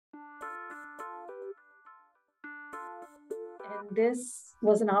This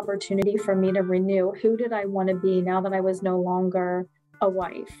was an opportunity for me to renew. Who did I want to be now that I was no longer a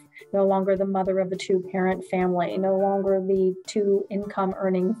wife, no longer the mother of a two-parent family, no longer the two-income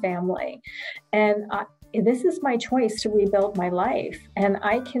earning family? And this is my choice to rebuild my life. And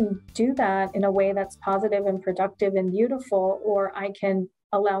I can do that in a way that's positive and productive and beautiful, or I can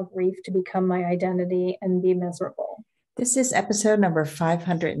allow grief to become my identity and be miserable. This is episode number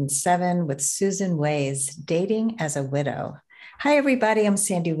 507 with Susan Ways, Dating as a Widow. Hi, everybody. I'm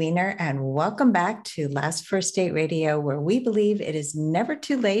Sandy Weiner, and welcome back to Last First Date Radio, where we believe it is never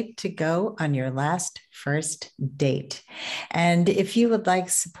too late to go on your last first date. And if you would like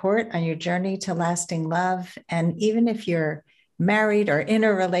support on your journey to lasting love, and even if you're married or in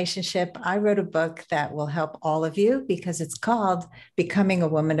a relationship, I wrote a book that will help all of you because it's called Becoming a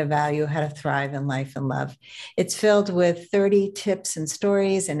Woman of Value: How to Thrive in Life and Love. It's filled with 30 tips and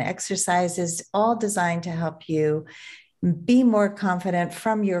stories and exercises, all designed to help you be more confident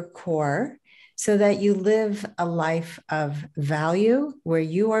from your core so that you live a life of value where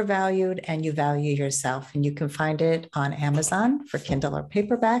you are valued and you value yourself. And you can find it on Amazon for Kindle or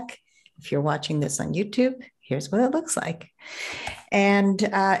paperback. If you're watching this on YouTube, here's what it looks like. And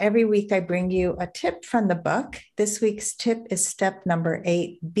every week I bring you a tip from the book. This week's tip is step number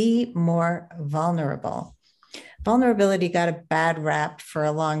 8, be more vulnerable. Vulnerability got a bad rap for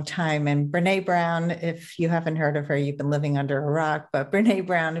a long time. And Brene Brown, if you haven't heard of her, you've been living under a rock, but Brene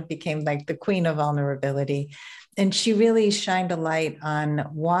Brown became like the queen of vulnerability. And she really shined a light on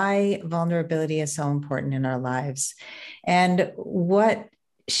why vulnerability is so important in our lives. And what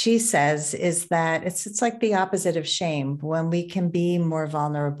she says is that it's like the opposite of shame. When we can be more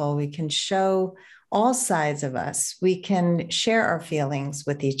vulnerable, we can show all sides of us. We can share our feelings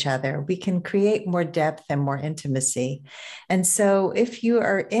with each other. We can create more depth and more intimacy. And so if you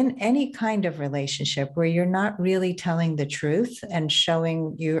are in any kind of relationship where you're not really telling the truth and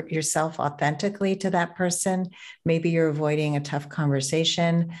showing yourself authentically to that person, maybe you're avoiding a tough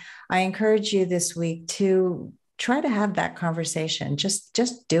conversation, I encourage you this week to try to have that conversation.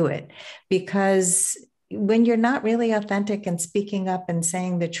 Just do it. Because when you're not really authentic and speaking up and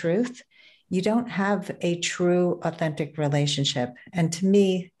saying the truth, you don't have a true, authentic relationship. And to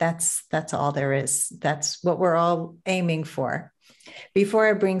me, that's all there is. That's what we're all aiming for. Before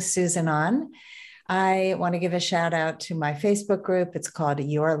I bring Susan on, I want to give a shout out to my Facebook group. It's called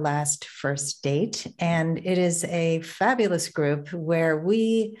Your Last First Date. And it is a fabulous group where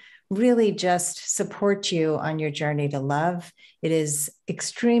we really just support you on your journey to love. It is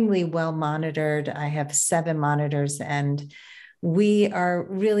extremely well monitored. I have 7 monitors, and we are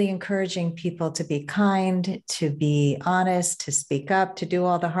really encouraging people to be kind, to be honest, to speak up, to do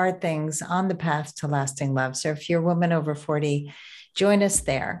all the hard things on the path to lasting love. So if you're a woman over 40, join us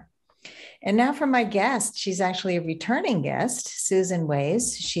there. And now for my guest. She's actually a returning guest, Susan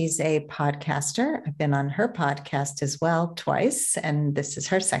Ways. She's a podcaster. I've been on her podcast as well twice, and this is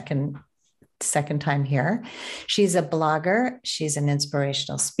her second time here. She's a blogger, she's an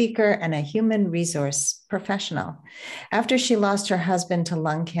inspirational speaker, and a human resource professional. After she lost her husband to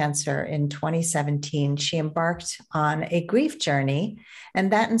lung cancer in 2017, she embarked on a grief journey,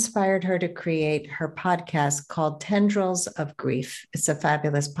 and that inspired her to create her podcast called Tendrils of Grief. It's a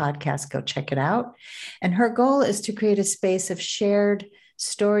fabulous podcast. Go check it out. And her goal is to create a space of shared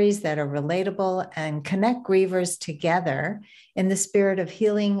stories that are relatable and connect grievers together in the spirit of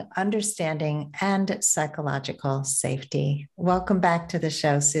healing, understanding, and psychological safety. Welcome back to the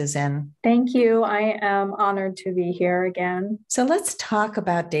show, Susan. Thank you. I am honored to be here again. So let's talk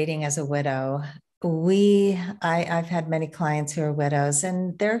about dating as a widow. I've had many clients who are widows,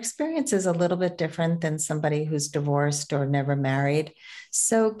 and their experience is a little bit different than somebody who's divorced or never married.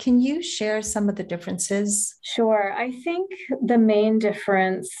 So can you share some of the differences? Sure. I think the main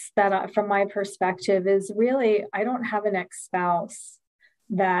difference from my perspective is really, I don't have an ex-spouse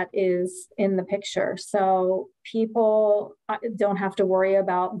that is in the picture. So people don't have to worry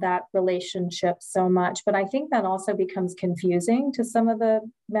about that relationship so much. But I think that also becomes confusing to some of the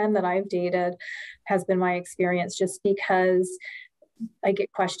men that I've dated, has been my experience, just because I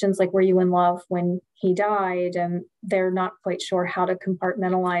get questions like, were you in love when he died? And they're not quite sure how to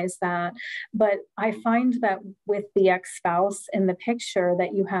compartmentalize that. But I find that with the ex-spouse in the picture,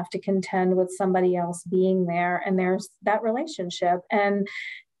 that you have to contend with somebody else being there, and there's that relationship. And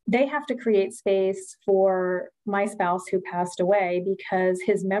they have to create space for my spouse who passed away, because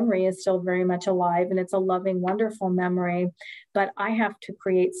his memory is still very much alive, and it's a loving, wonderful memory. But I have to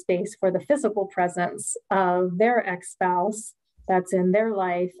create space for the physical presence of their ex-spouse that's in their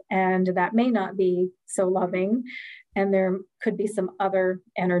life, and that may not be so loving. and there could be some other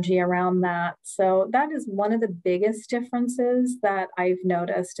energy around that. So that is one of the biggest differences that I've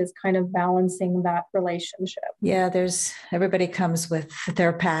noticed, is kind of balancing that relationship. Yeah, everybody comes with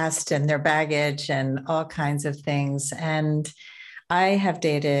their past and their baggage and all kinds of things. And I have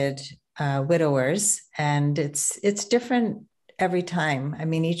dated widowers, and it's different every time. I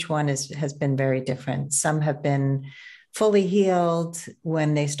mean, each one has been very different. Some have been fully healed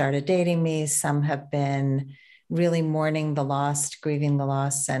when they started dating me. Some have been really mourning the loss, grieving the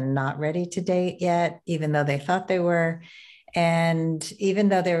loss, and not ready to date yet, even though they thought they were. And even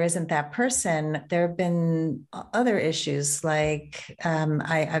though there isn't that person, there have been other issues. Like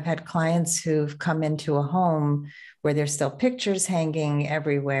I've had clients who've come into a home where there's still pictures hanging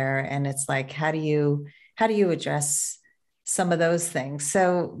everywhere, and it's like, how do you address some of those things?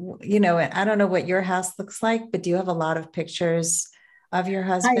 So, I don't know what your house looks like, but do you have a lot of pictures of your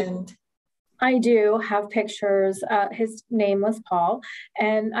husband? I do have pictures. His name was Paul,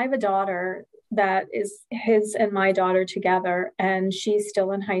 and I have a daughter that is his and my daughter together, and she's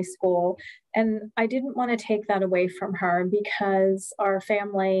still in high school. And I didn't want to take that away from her, because our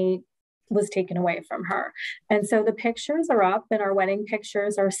family was taken away from her. And so the pictures are up, and our wedding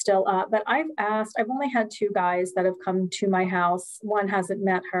pictures are still up. But I've only had two guys that have come to my house. One hasn't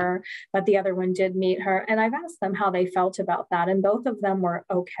met her, but the other one did meet her. And I've asked them how they felt about that. And both of them were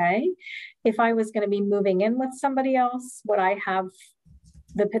okay. If I was going to be moving in with somebody else, would I have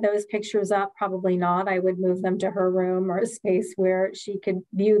those pictures up? Probably not. I would move them to her room or a space where she could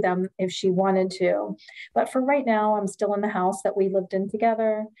view them if she wanted to. But for right now, I'm still in the house that we lived in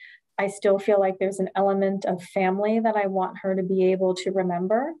together. I still feel like there's an element of family that I want her to be able to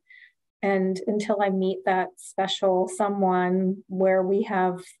remember. And until I meet that special someone where we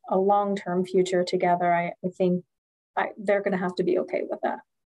have a long-term future together, I think they're going to have to be okay with that.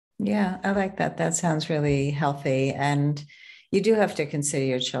 Yeah, I like that. That sounds really healthy. And you do have to consider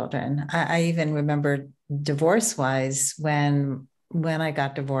your children. I even remember divorce-wise, when I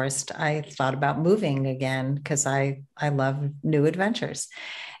got divorced, I thought about moving again because I love new adventures.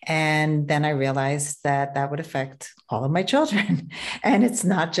 And then I realized that would affect all of my children. And it's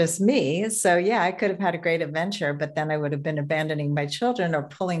not just me. So yeah, I could have had a great adventure, but then I would have been abandoning my children or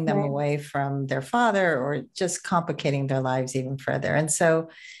pulling them away from their father, or just complicating their lives even further. And so,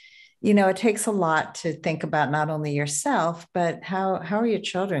 it takes a lot to think about not only yourself, but how are your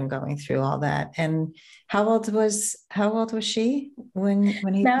children going through all that? And how old was she when he passed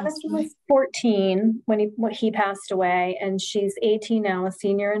Madison away? was 14 when he passed away, and she's 18 now, a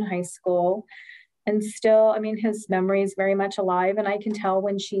senior in high school. And still, I mean, his memory is very much alive. And I can tell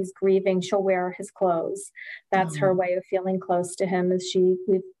when she's grieving, she'll wear his clothes. That's her way of feeling close to him.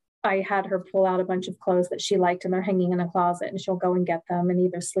 I had her pull out a bunch of clothes that she liked, and they're hanging in a closet, and she'll go and get them and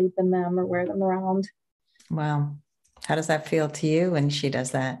either sleep in them or wear them around. Wow. How does that feel to you when she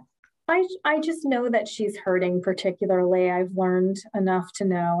does that? I just know that she's hurting particularly. I've learned enough to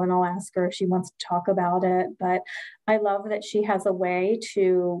know, and I'll ask her if she wants to talk about it. But I love that she has a way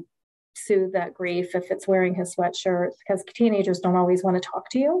to soothe that grief if it's wearing his sweatshirt, because teenagers don't always want to talk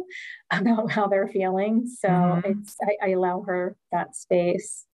to you about how they're feeling. So I allow her that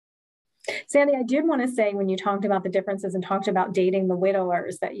space. Sandy, I did want to say, when you talked about the differences and talked about dating the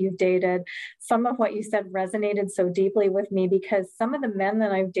widowers that you've dated, some of what you said resonated so deeply with me, because some of the men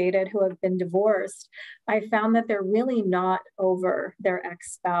that I've dated who have been divorced, I found that they're really not over their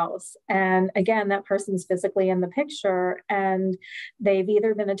ex-spouse. And again, that person's physically in the picture, and they've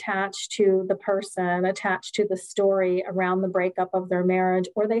either been attached to the person, attached to the story around the breakup of their marriage,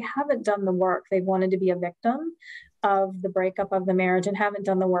 or they haven't done the work. They've wanted to be a victim of the breakup of the marriage and haven't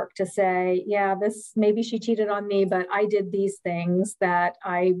done the work to say, yeah, maybe she cheated on me, but I did these things that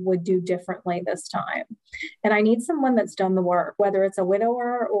I would do differently this time. And I need someone that's done the work, whether it's a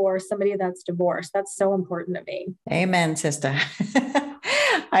widower or somebody that's divorced. That's so important to me. Amen, sister.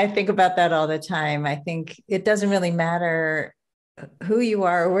 I think about that all the time. I think it doesn't really matter who you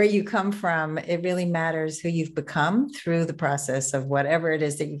are or where you come from. It really matters who you've become through the process of whatever it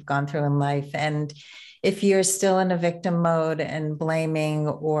is that you've gone through in life. And if you're still in a victim mode and blaming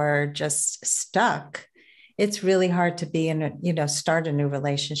or just stuck, it's really hard to be start a new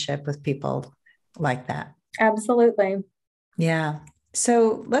relationship with people like that. Absolutely. Yeah.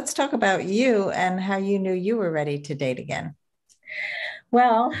 So let's talk about you and how you knew you were ready to date again.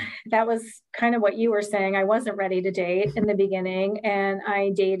 Well, that was kind of what you were saying. I wasn't ready to date in the beginning, and I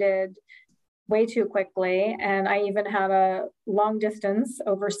dated way too quickly. And I even had a long distance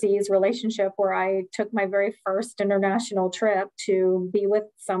overseas relationship where I took my very first international trip to be with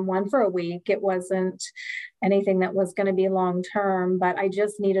someone for a week. It wasn't anything that was going to be long term, but I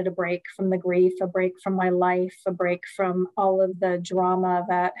just needed a break from the grief, a break from my life, a break from all of the drama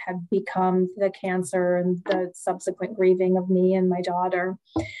that had become the cancer and the subsequent grieving of me and my daughter.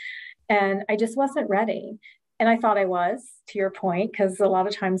 And I just wasn't ready. And I thought I was, to your point, because a lot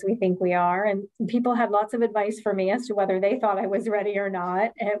of times we think we are. And people had lots of advice for me as to whether they thought I was ready or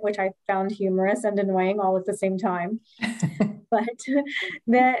not, which I found humorous and annoying all at the same time. But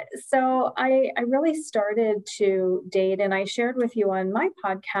so I really started to date. And I shared with you on my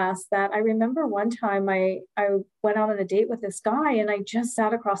podcast that I remember one time I went out on a date with this guy, and I just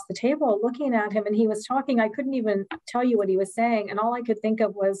sat across the table looking at him, and he was talking. I couldn't even tell you what he was saying. And all I could think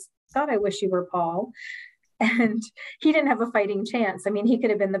of was, God, I wish you were Paul. And he didn't have a fighting chance. I mean, he could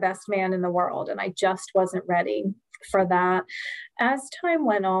have been the best man in the world, and I just wasn't ready for that. As time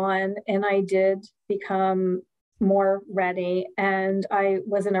went on, and I did become more ready, and I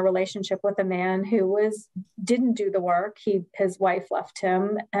was in a relationship with a man who didn't do the work. His wife left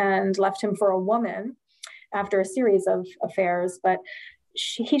him for a woman after a series of affairs, but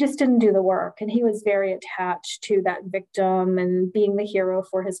he just didn't do the work. And he was very attached to that victim and being the hero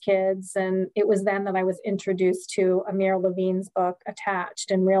for his kids. And it was then that I was introduced to Amir Levine's book, Attached,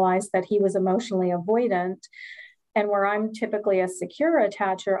 and realized that he was emotionally avoidant. And where I'm typically a secure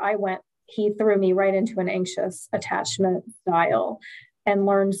attacher, he threw me right into an anxious attachment style, and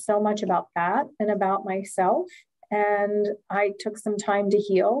learned so much about that and about myself. And I took some time to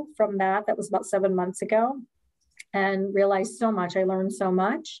heal from that. That was about 7 months ago. And realized so much. I learned so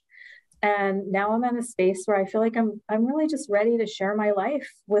much. And now I'm in a space where I feel like I'm really just ready to share my life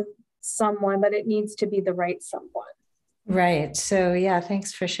with someone, but it needs to be the right someone. Right. So yeah,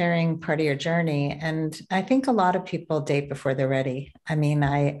 thanks for sharing part of your journey. And I think a lot of people date before they're ready. I mean,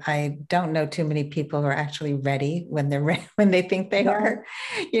 I don't know too many people who are actually ready when when they think they are.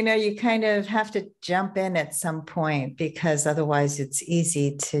 You kind of have to jump in at some point, because otherwise it's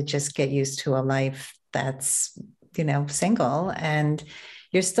easy to just get used to a life that's single, and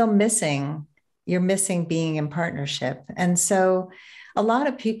you're missing being in partnership. And so a lot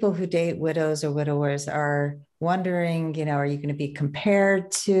of people who date widows or widowers are wondering, are you going to be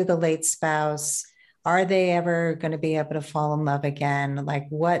compared to the late spouse? Are they ever going to be able to fall in love again? Like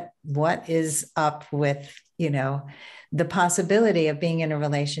what is up with, the possibility of being in a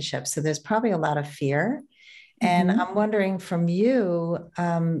relationship? So there's probably a lot of fear. And I'm wondering from you,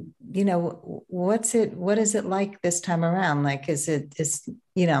 what is it like this time around? Like,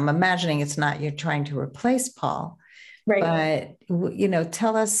 I'm imagining it's not you're trying to replace Paul, right? But,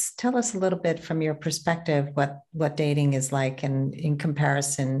 tell us a little bit from your perspective, what dating is like and in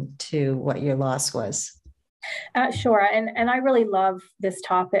comparison to what your loss was. Sure. And I really love this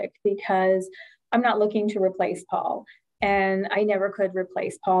topic because I'm not looking to replace Paul. And I never could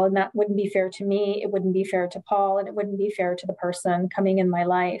replace Paul. And that wouldn't be fair to me. It wouldn't be fair to Paul. And it wouldn't be fair to the person coming in my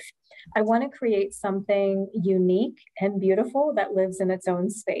life. I want to create something unique and beautiful that lives in its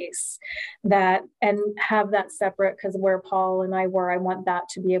own space, and have that separate, because where Paul and I were, I want that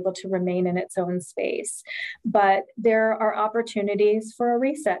to be able to remain in its own space. But there are opportunities for a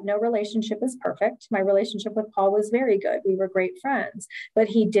reset. No relationship is perfect. My relationship with Paul was very good. We were great friends, but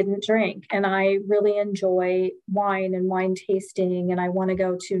he didn't drink. And I really enjoy wine and wine tasting. And I want to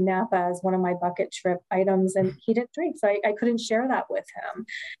go to Napa as one of my bucket trip items. And he didn't drink. So I couldn't share that with him.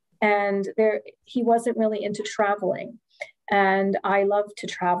 And he wasn't really into traveling. And I love to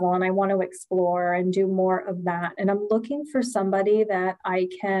travel, and I want to explore and do more of that. And I'm looking for somebody that I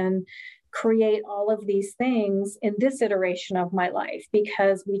can create all of these things in this iteration of my life,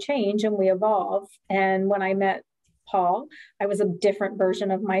 because we change and we evolve. And when I met Paul, I was a different version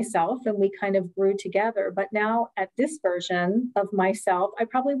of myself, and we kind of grew together. But now at this version of myself, I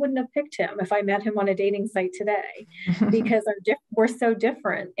probably wouldn't have picked him if I met him on a dating site today, because we're so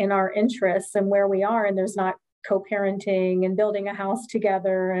different in our interests and where we are. And there's not co-parenting and building a house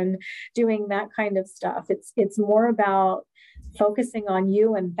together and doing that kind of stuff. It's more about focusing on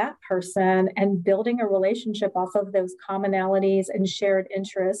you and that person and building a relationship off of those commonalities and shared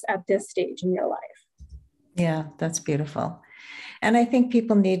interests at this stage in your life. Yeah, that's beautiful. And I think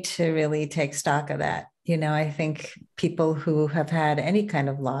people need to really take stock of that. I think people who have had any kind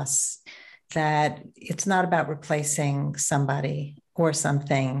of loss, that it's not about replacing somebody or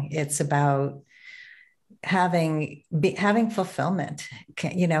something. It's about having fulfillment,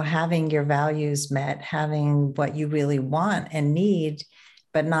 having your values met, having what you really want and need,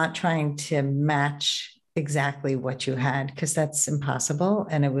 but not trying to match exactly what you had, because that's impossible.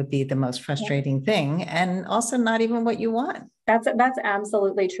 And it would be the most frustrating thing. And also not even what you want. That's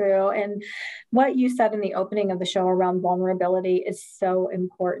absolutely true. And what you said in the opening of the show around vulnerability is so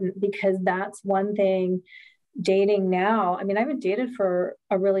important, because that's one thing dating now. I mean, I haven't dated for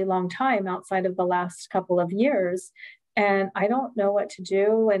a really long time outside of the last couple of years, and I don't know what to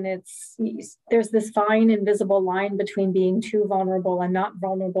do. And there's this fine invisible line between being too vulnerable and not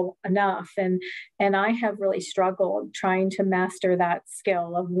vulnerable enough. And I have really struggled trying to master that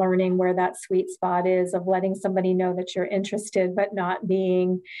skill of learning where that sweet spot is, of letting somebody know that you're interested, but not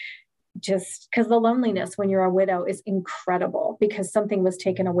being, just because the loneliness when you're a widow is incredible, because something was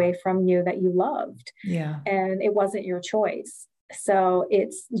taken away from you that you loved. Yeah. And it wasn't your choice. So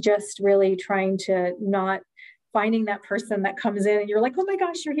it's just really trying to not finding that person that comes in and you're like, oh my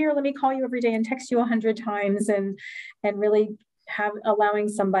gosh, you're here, let me call you every day and text you 100 times, and really allowing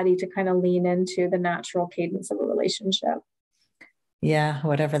somebody to kind of lean into the natural cadence of a relationship. Yeah,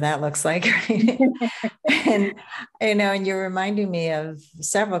 whatever that looks like. Right? And, and you're reminding me of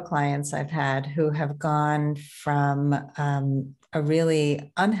several clients I've had who have gone from a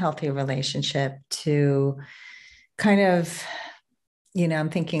really unhealthy relationship to kind of, I'm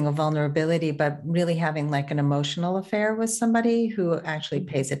thinking of vulnerability, but really having like an emotional affair with somebody who actually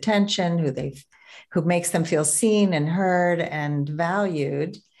pays attention, who makes them feel seen and heard and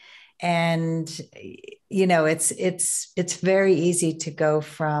valued. And it's very easy to go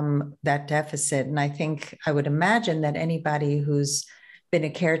from that deficit. And I think I would imagine that anybody who's been a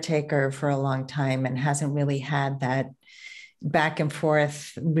caretaker for a long time and hasn't really had that back and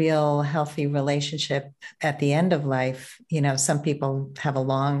forth, real healthy relationship at the end of life, some people have a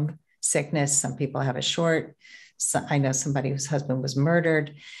long sickness, some people have a short. So I know somebody whose husband was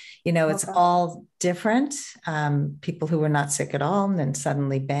murdered. It's all different. People who were not sick at all, and then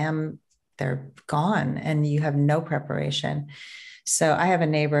suddenly, bam, they're gone and you have no preparation. So I have a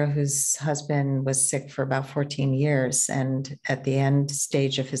neighbor whose husband was sick for about 14 years. And at the end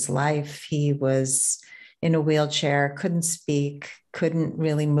stage of his life, he was in a wheelchair, couldn't speak, couldn't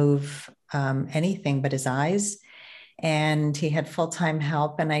really move anything but his eyes. And he had full-time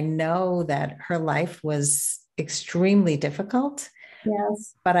help. And I know that her life was extremely difficult.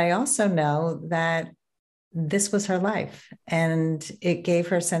 Yes. But I also know that this was her life, and it gave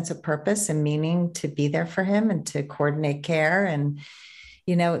her a sense of purpose and meaning to be there for him and to coordinate care. And,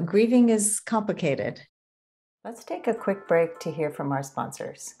 grieving is complicated. Let's take a quick break to hear from our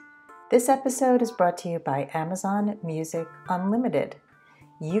sponsors. This episode is brought to you by Amazon Music Unlimited.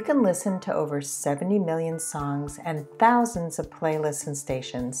 You can listen to over 70 million songs and thousands of playlists and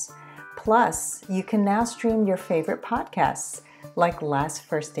stations. Plus, you can now stream your favorite podcasts like Last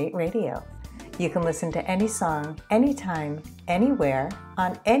First Date Radio. You can listen to any song, anytime, anywhere,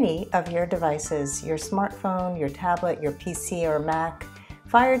 on any of your devices, your smartphone, your tablet, your PC or Mac,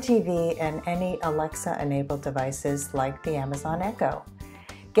 Fire TV, and any Alexa-enabled devices like the Amazon Echo.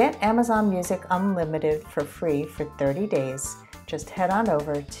 Get Amazon Music Unlimited for free for 30 days. Just head on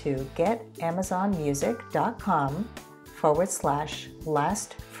over to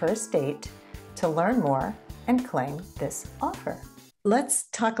getamazonmusic.com/lastfirstdate to learn more and claim this offer. Let's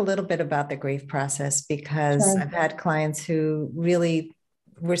talk a little bit about the grief process, because Sure. I've had clients who really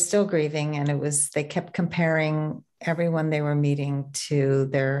were still grieving, and they kept comparing everyone they were meeting to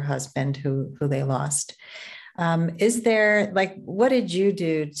their husband who they lost. Is there, what did you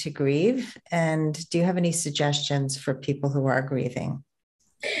do to grieve? And do you have any suggestions for people who are grieving?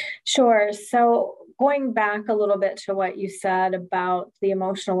 Sure. So going back a little bit to what you said about the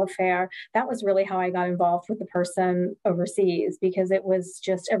emotional affair, that was really how I got involved with the person overseas, because it was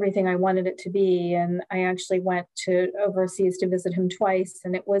just everything I wanted it to be. And I actually went to overseas to visit him twice.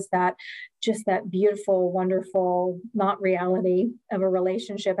 And it was just that beautiful, wonderful, not reality of a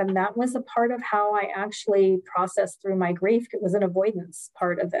relationship. And that was a part of how I actually processed through my grief. It was an avoidance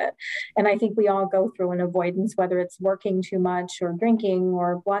part of it. And I think we all go through an avoidance, whether it's working too much or drinking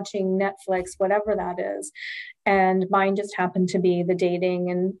or watching Netflix, whatever that is. And mine just happened to be the dating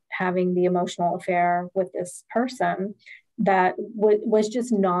and having the emotional affair with this person that was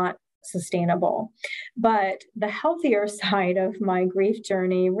just not sustainable. But the healthier side of my grief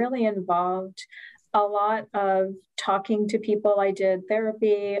journey really involved a lot of talking to people. I did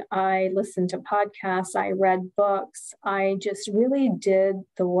therapy, I listened to podcasts, I read books, I just really did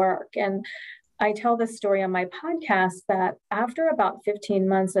the work. And I tell this story on my podcast that after about 15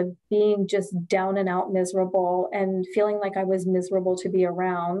 months of being just down and out miserable and feeling like I was miserable to be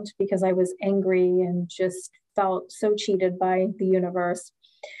around because I was angry and just felt so cheated by the universe,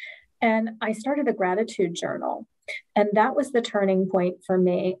 and I started a gratitude journal. And that was the turning point for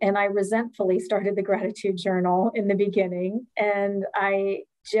me. And I resentfully started the gratitude journal in the beginning. And I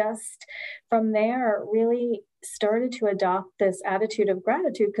just, from there, really started to adopt this attitude of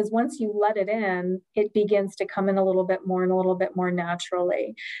gratitude, because once you let it in, it begins to come in a little bit more and a little bit more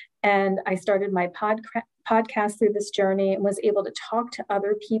naturally. And I started my podcast through this journey and was able to talk to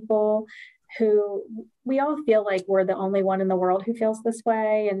other people who, we all feel like we're the only one in the world who feels this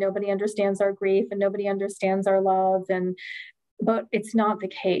way, and nobody understands our grief and nobody understands our love. But it's not the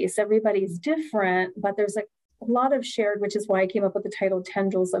case. Everybody's different, but there's a lot of shared, which is why I came up with the title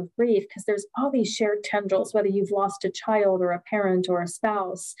Tendrils of Grief, because there's all these shared tendrils, whether you've lost a child or a parent or a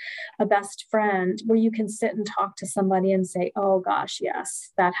spouse, a best friend, where you can sit and talk to somebody and say, oh gosh,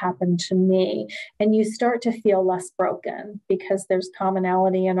 yes, that happened to me. And you start to feel less broken because there's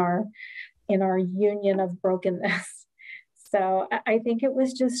commonality in our union of brokenness. So I think it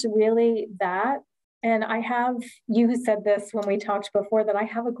was just really that. And you said this when we talked before, that I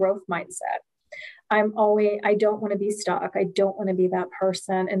have a growth mindset. I don't want to be stuck. I don't want to be that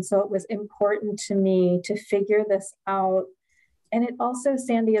person. And so it was important to me to figure this out. And it also,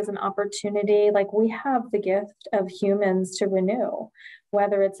 Sandy, is an opportunity. Like, we have the gift of humans to renew,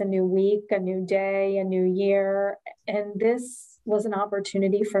 whether it's a new week, a new day, a new year. And this was an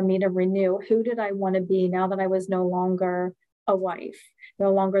opportunity for me to renew. Who did I want to be now that I was no longer a wife,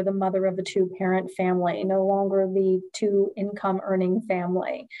 no longer the mother of a 2-parent family, no longer the 2-income earning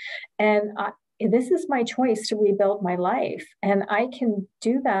family? And this is my choice to rebuild my life. And I can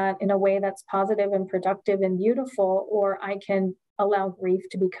do that in a way that's positive and productive and beautiful, or I can allow grief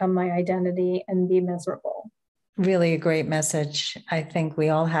to become my identity and be miserable. Really a great message. I think we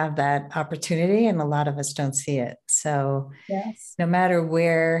all have that opportunity and a lot of us don't see it. So yes, no matter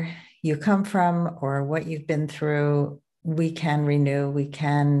where you come from or what you've been through, we can renew, we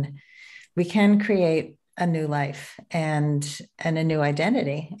can create a new life and a new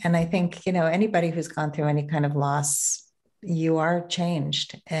identity. And I think, anybody who's gone through any kind of loss, you are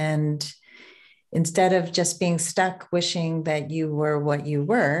changed. And instead of just being stuck wishing that you were what you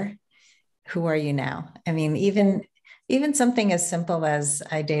were, who are you now? I mean, even something as simple as,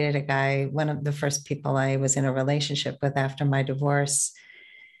 I dated a guy, one of the first people I was in a relationship with after my divorce.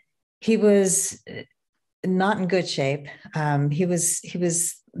 He was not in good shape. He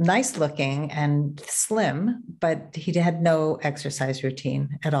was nice looking and slim, but he had no exercise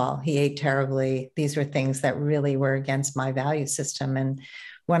routine at all. He ate terribly. These were things that really were against my value system. And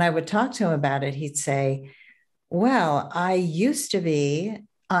when I would talk to him about it, he'd say, well, I used to be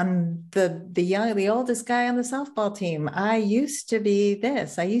on the oldest guy on the softball team. I used to be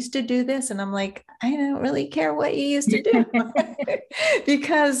this, I used to do this. And I'm like, I don't really care what you used to do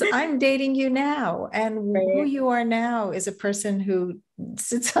because I'm dating you now. And right. Who you are now is a person who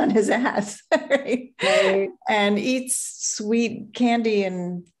sits on his ass, right? Right. And eats sweet candy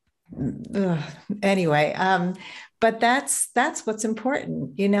and anyway, but that's what's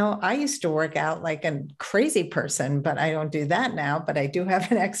important. I used to work out like a crazy person, but I don't do that now, but I do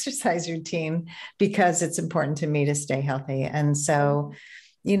have an exercise routine because it's important to me to stay healthy. And so,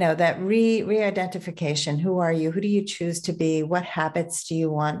 that re-identification, who are you? Who do you choose to be? What habits do you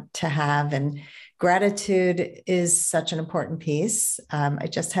want to have? And gratitude is such an important piece. I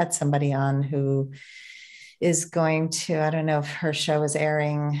just had somebody on who is going to, I don't know if her show is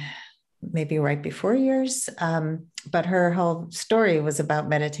airing maybe right before yours, but her whole story was about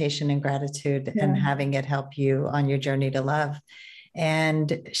meditation and gratitude and having it help you on your journey to love.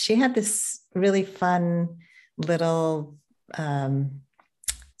 And she had this really fun little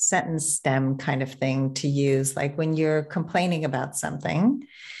sentence stem kind of thing to use, like when you're complaining about something.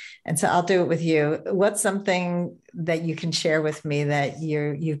 And so I'll do it with you. What's something that you can share with me that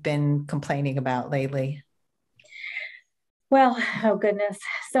you've been complaining about lately? Well, oh goodness.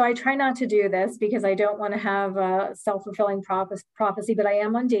 So I try not to do this because I don't want to have a self-fulfilling prophecy, but I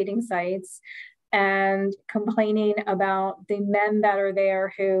am on dating sites and complaining about the men that are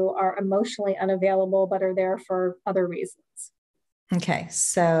there who are emotionally unavailable, but are there for other reasons. Okay.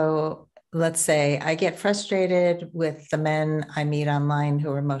 So let's say I get frustrated with the men I meet online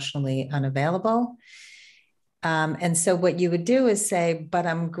who are emotionally unavailable. And so what you would do is say, but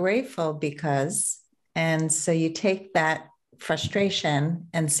I'm grateful because, and so you take that frustration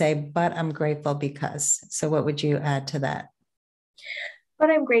and say, but I'm grateful because. So what would you add to that? But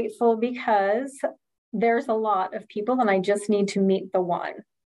I'm grateful because there's a lot of people and I just need to meet the one.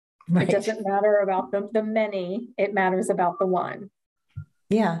 Right. It doesn't matter about the many, it matters about the one.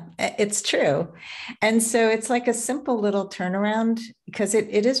 Yeah, it's true. And so it's like a simple little turnaround because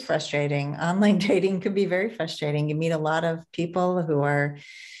it is frustrating. Online dating can be very frustrating. You meet a lot of people who are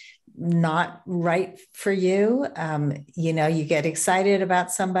not right for you. You get excited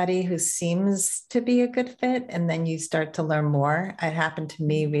about somebody who seems to be a good fit, and then you start to learn more. It happened to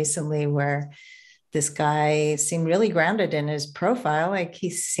me recently where this guy seemed really grounded in his profile. Like he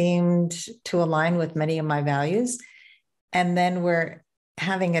seemed to align with many of my values. And then we're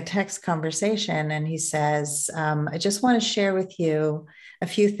having a text conversation, and he says, I just want to share with you a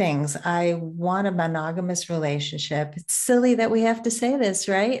few things. I want a monogamous relationship. It's silly that we have to say this,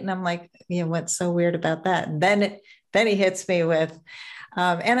 right? And I'm like, what's so weird about that? And then he hits me with,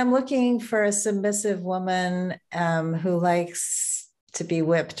 and I'm looking for a submissive woman who likes to be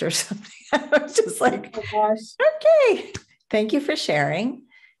whipped or something. I was just like, oh gosh. Okay, thank you for sharing.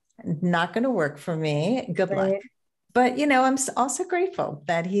 Not going to work for me. Good luck. But, I'm also grateful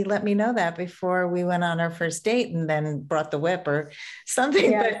that he let me know that before we went on our first date and then brought the whip or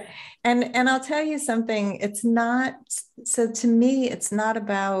something. Yeah. But, and I'll tell you something, it's not, so to me, it's not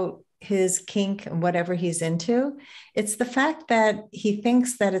about his kink and whatever he's into. It's the fact that he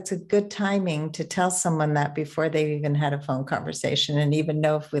thinks that it's a good timing to tell someone that before they've even had a phone conversation and even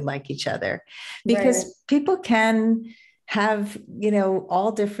know if we like each other. Because people can have,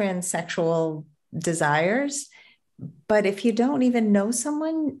 all different sexual desires. But if you don't even know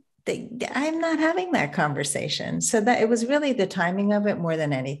someone, I'm not having that conversation. So that it was really the timing of it more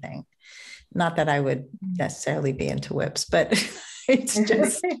than anything. Not that I would necessarily be into whips, but it's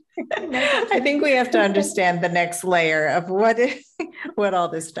just, I think we have to understand the next layer of what all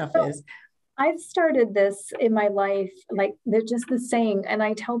this stuff is. I've started this in my life, like they're just the saying, and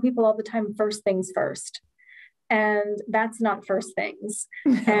I tell people all the time, first things first. And that's not first things.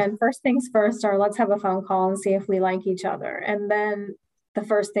 And first things first are let's have a phone call and see if we like each other. And then the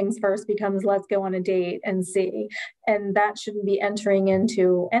first things first becomes let's go on a date and see. And that shouldn't be entering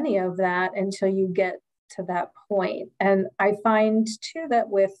into any of that until you get to that point. And I find too that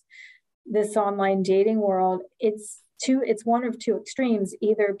with this online dating world, it's one of two extremes.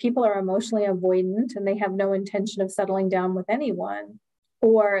 Either people are emotionally avoidant and they have no intention of settling down with anyone,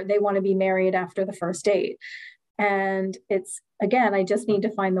 or they want to be married after the first date. And it's, again, I just need to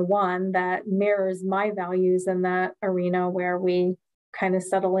find the one that mirrors my values in that arena where we kind of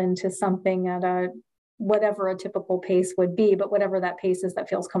settle into something at whatever a typical pace would be, but whatever that pace is that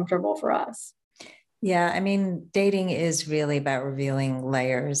feels comfortable for us. Yeah, I mean, dating is really about revealing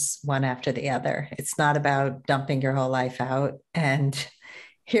layers one after the other. It's not about dumping your whole life out and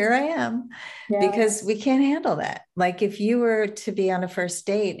here I am, because we can't handle that. Like if you were to be on a first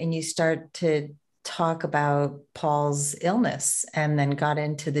date and you start to talk about Paul's illness and then got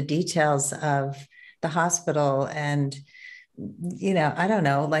into the details of the hospital and, I don't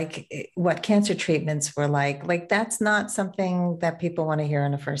know, like what cancer treatments were like that's not something that people want to hear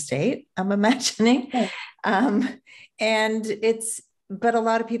on a first date, I'm imagining. But a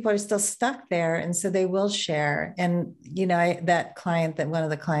lot of people are still stuck there. And so they will share. And, one of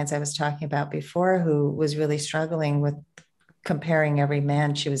the clients I was talking about before, who was really struggling with comparing every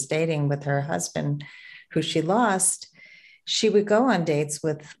man she was dating with her husband, who she lost, she would go on dates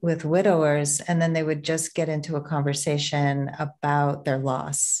with widowers, and then they would just get into a conversation about their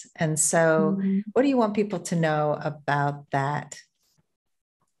loss. And so what do you want people to know about that?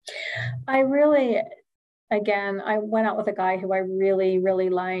 I went out with a guy who I really,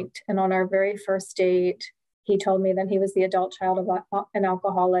 really liked. And on our very first date, he told me that he was the adult child of an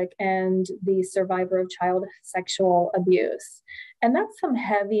alcoholic and the survivor of child sexual abuse. And that's some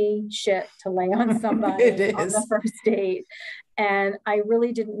heavy shit to lay on somebody on the first date. And I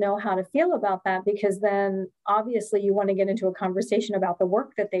really didn't know how to feel about that, because then obviously you want to get into a conversation about the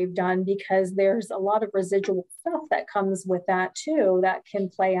work that they've done, because there's a lot of residual stuff that comes with that too, that can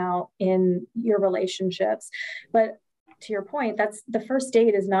play out in your relationships. But to your point, that's the first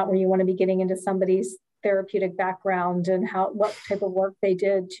date is not where you want to be getting into somebody's therapeutic background and what type of work they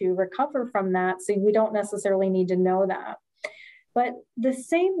did to recover from that. So we don't necessarily need to know that. But the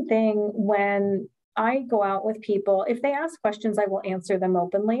same thing when I go out with people, if they ask questions, I will answer them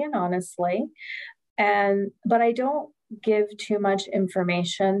openly and honestly. But I don't give too much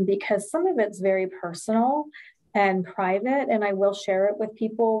information, because some of it's very personal and private, and I will share it with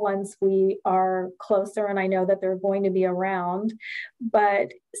people once we are closer and I know that they're going to be around.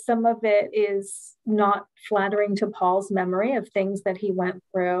 But some of it is not flattering to Paul's memory of things that he went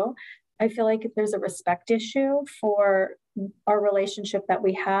through. I feel like there's a respect issue for our relationship that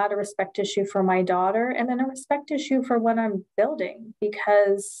we had, a respect issue for my daughter, and then a respect issue for what I'm building,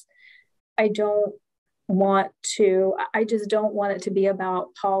 because I just don't want it to be about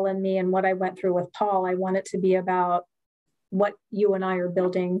Paul and me and what I went through with Paul. I want it to be about what you and I are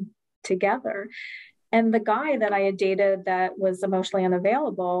building together. And the guy that I had dated that was emotionally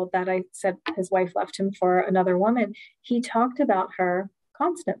unavailable, that I said his wife left him for another woman, he talked about her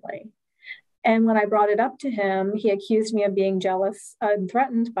constantly. And when I brought it up to him, he accused me of being jealous and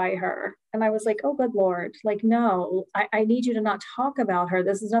threatened by her. And I was like, oh, good Lord. Like, no, I need you to not talk about her.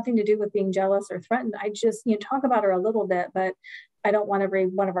 This has nothing to do with being jealous or threatened. I just, talk about her a little bit, but I don't want every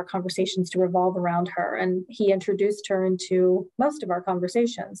one of our conversations to revolve around her. And he introduced her into most of our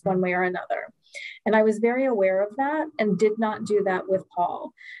conversations one way or another. And I was very aware of that and did not do that with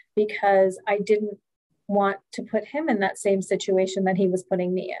Paul because I didn't want to put him in that same situation that he was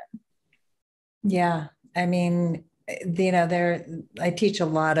putting me in. Yeah. I mean, I teach a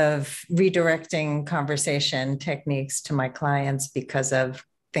lot of redirecting conversation techniques to my clients because of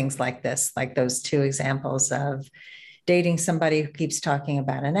things like this, like those two examples of dating somebody who keeps talking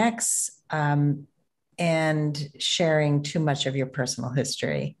about an ex, and sharing too much of your personal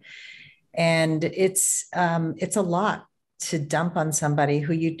history. And it's a lot to dump on somebody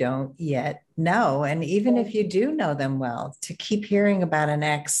who you don't yet know. And even if you do know them well, to keep hearing about an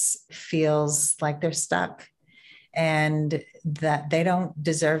ex feels like they're stuck and that they don't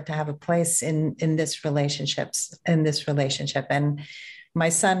deserve to have a place in this relationship. And my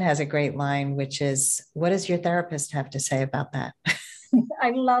son has a great line, which is, what does your therapist have to say about that? I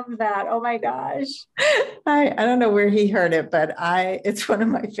love that. Oh my gosh. I don't know where he heard it, but it's one of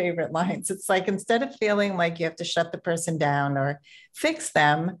my favorite lines. It's like, instead of feeling like you have to shut the person down or fix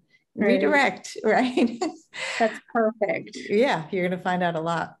them, redirect, right? That's perfect. Yeah, you're going to find out a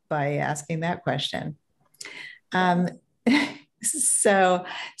lot by asking that question. So,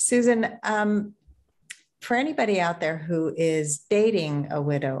 Susan, for anybody out there who is dating a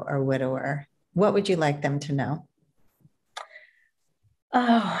widow or widower, what would you like them to know?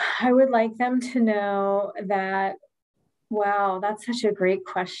 Oh, I would like them to know that, wow, that's such a great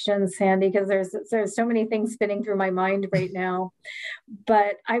question, Sandy, because there's so many things spinning through my mind right now.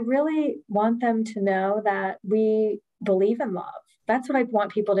 But I really want them to know that we believe in love. That's what I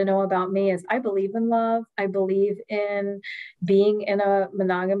want people to know about me is I believe in love. I believe in being in a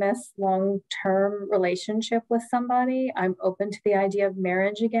monogamous long-term relationship with somebody. I'm open to the idea of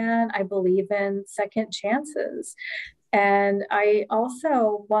marriage again. I believe in second chances. And I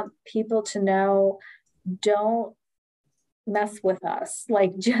also want people to know, don't mess with us.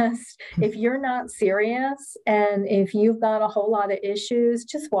 Like, just if you're not serious and if you've got a whole lot of issues,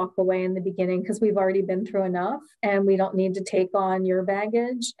 just walk away in the beginning because we've already been through enough and we don't need to take on your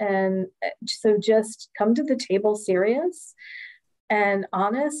baggage. And so just come to the table serious and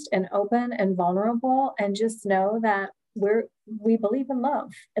honest and open and vulnerable, and just know that we believe in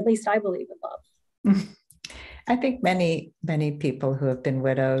love. At least I believe in love. I think many, many people who have been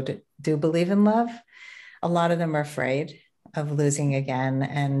widowed do believe in love. A lot of them are afraid of losing again.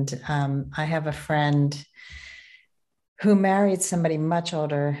 And I have a friend who married somebody much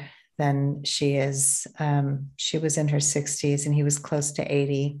older than she is. She was in her 60s and he was close to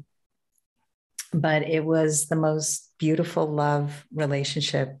 80. But it was the most beautiful love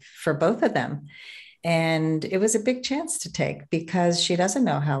relationship for both of them. And it was a big chance to take because she doesn't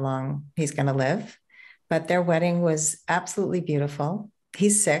know how long he's going to live. But their wedding was absolutely beautiful.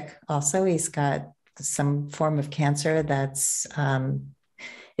 He's sick also. He's got some form of cancer that's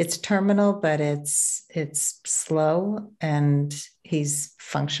it's terminal, but it's slow and he's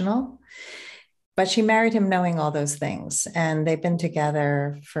functional. But she married him knowing all those things. And they've been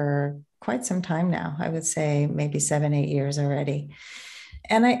together for quite some time now. I would say maybe 7-8 years already.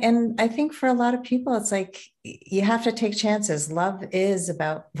 And I think for a lot of people, it's like you have to take chances. Love is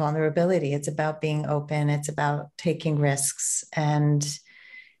about vulnerability. It's about being open. It's about taking risks. And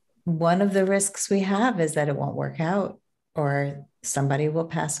one of the risks we have is that it won't work out, or somebody will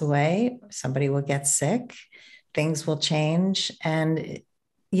pass away, somebody will get sick, things will change. And,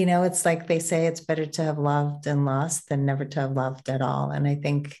 it's like they say it's better to have loved and lost than never to have loved at all. And I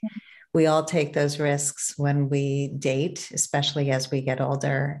think we all take those risks when we date, especially as we get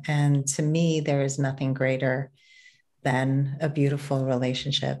older. And to me, there is nothing greater than a beautiful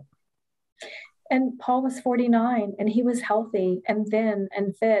relationship. And Paul was 49 and he was healthy and thin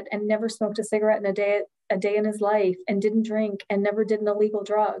and fit and never smoked a cigarette in a day in his life and didn't drink and never did an illegal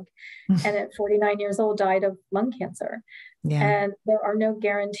drug. And at 49 years old, died of lung cancer. Yeah. And there are no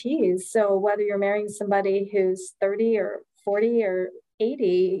guarantees. So whether you're marrying somebody who's 30 or 40 or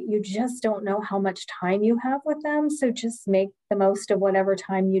 80, you just don't know how much time you have with them. So just make the most of whatever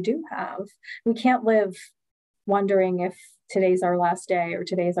time you do have. We can't live wondering if today's our last day or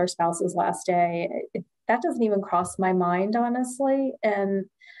today's our spouse's last day. That doesn't even cross my mind, honestly. And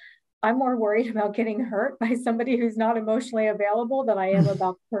I'm more worried about getting hurt by somebody who's not emotionally available than I am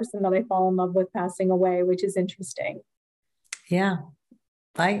about the person that I fall in love with passing away, which is interesting. Yeah,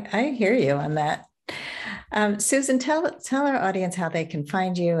 I hear you on that. Susan, tell our audience how they can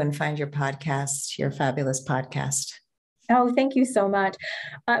find you and find your podcast, your fabulous podcast. Oh, thank you so much.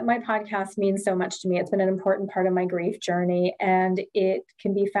 My podcast means so much to me. It's been an important part of my grief journey, and it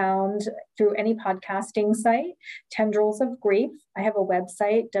can be found through any podcasting site, Tendrils of Grief. I have a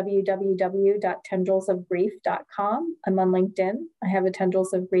website, www.tendrilsofgrief.com. I'm on LinkedIn. I have a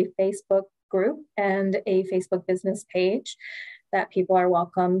Tendrils of Grief Facebook group and a Facebook business page that people are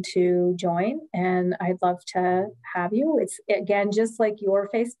welcome to join. And I'd love to have you. It's, again, just like your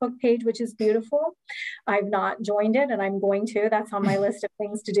Facebook page, which is beautiful. I've not joined it, and I'm going to. That's on my list of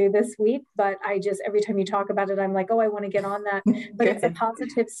things to do this week. But every time you talk about it, I'm like, oh, I want to get on that. But it's a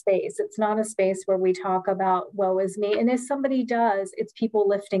positive space. It's not a space where we talk about woe is me. And if somebody does, it's people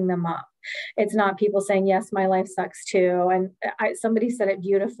lifting them up. It's not people saying, yes, my life sucks too. And somebody said it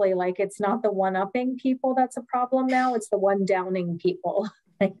beautifully, like, it's not the one-upping people that's a problem now. It's the one-downing people.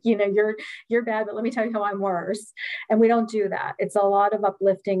 Like, you're bad, but let me tell you how I'm worse. And we don't do that. It's a lot of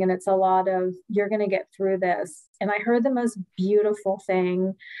uplifting, and it's a lot of, you're going to get through this. And I heard the most beautiful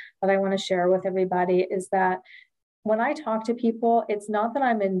thing that I want to share with everybody is that when I talk to people, it's not that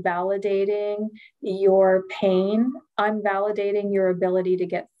I'm invalidating your pain. I'm validating your ability to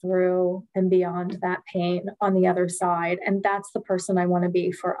get through and beyond that pain on the other side. And that's the person I want to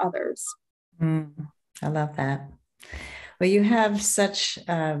be for others. I love that. Well, you have such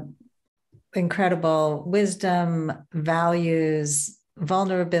incredible wisdom, values,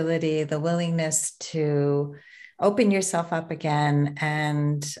 vulnerability, the willingness to open yourself up again.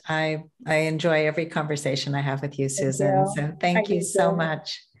 And I enjoy every conversation I have with you, Susan. So thank you so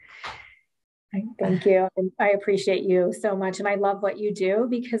much. Thank you. And I appreciate you so much. And I love what you do,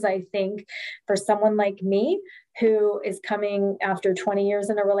 because I think for someone like me, who is coming after 20 years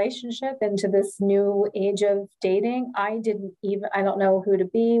in a relationship into this new age of dating, I don't know who to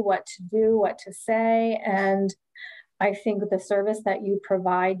be, what to do, what to say. And I think the service that you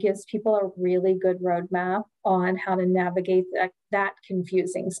provide gives people a really good roadmap on how to navigate that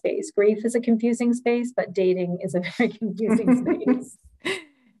confusing space. Grief is a confusing space, but dating is a very confusing space.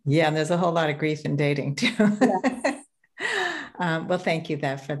 Yeah, and there's a whole lot of grief in dating too. Yes. Well, thank you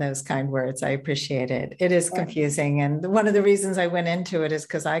for those kind words. I appreciate it. It is confusing. And one of the reasons I went into it is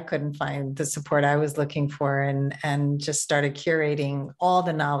because I couldn't find the support I was looking for, and just started curating all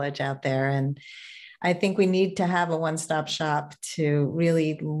the knowledge out there. And I think we need to have a one-stop shop to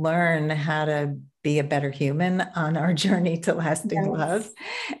really learn how to be a better human on our journey to lasting love,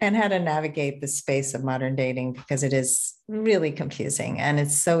 and how to navigate the space of modern dating, because it is really confusing, and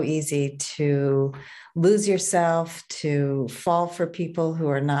it's so easy to lose yourself, to fall for people who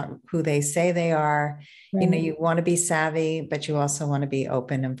are not who they say they are. You want to be savvy, but you also want to be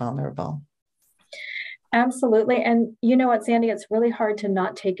open and vulnerable. Absolutely. And you know what, Sandy, it's really hard to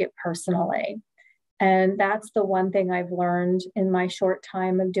not take it personally. And that's the one thing I've learned in my short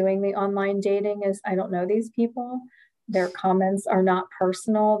time of doing the online dating is I don't know these people. Their comments are not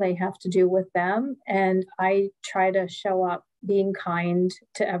personal. They have to do with them. And I try to show up being kind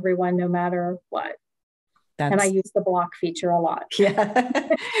to everyone, no matter what. And I use the block feature a lot. Yeah.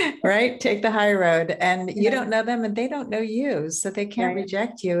 Right. Take the high road. And you don't know them, and they don't know you. So they can't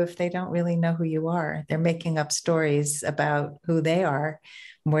reject you if they don't really know who you are. They're making up stories about who they are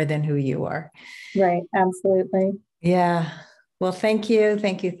more than who you are. Right. Absolutely. Yeah. Well, thank you.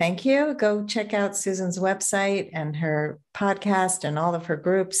 Thank you. Thank you. Go check out Susan's website and her podcast and all of her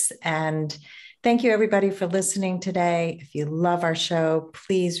groups. And thank you, everybody, for listening today. If you love our show,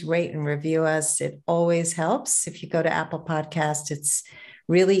 please rate and review us. It always helps. If you go to Apple Podcasts, it's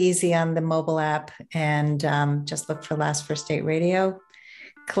really easy on the mobile app, and just look for Last First Date Radio.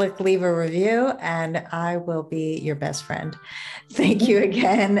 Click leave a review, and I will be your best friend. Thank you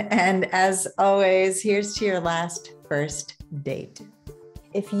again. And as always, here's to your last first date.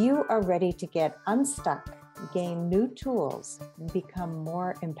 If you are ready to get unstuck, gain new tools, become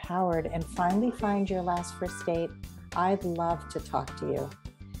more empowered, and finally find your last first date, I'd love to talk to you.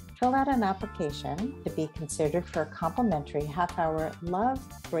 Fill out an application to be considered for a complimentary half-hour love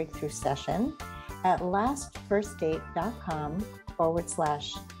breakthrough session at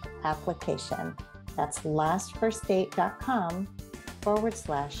lastfirstdate.com/application. That's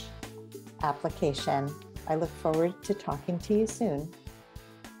lastfirstdate.com/application. I look forward to talking to you soon.